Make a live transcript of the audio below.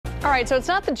right, so it's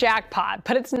not the jackpot,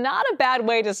 but it's not a bad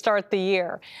way to start the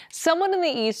year. Someone in the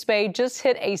East Bay just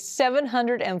hit a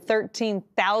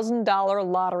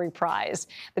 $713,000 lottery prize.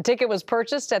 The ticket was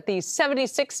purchased at the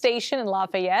 76th station in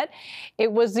Lafayette. It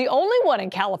was the only one in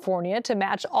California to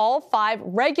match all 5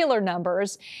 regular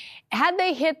numbers. Had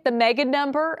they hit the mega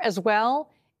number as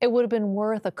well, it would have been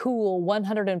worth a cool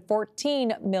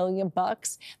 $114 million.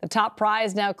 The top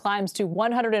prize now climbs to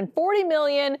 $140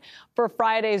 million for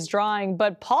Friday's drawing.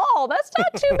 But Paul, that's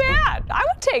not too bad. I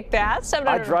would take that.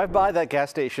 I drive by that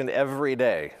gas station every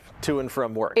day to and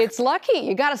from work. It's lucky.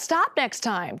 You got to stop next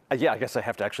time. Yeah, I guess I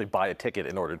have to actually buy a ticket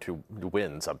in order to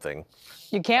win something.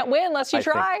 You can't win unless you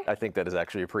try. I think that is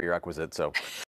actually a prerequisite. So.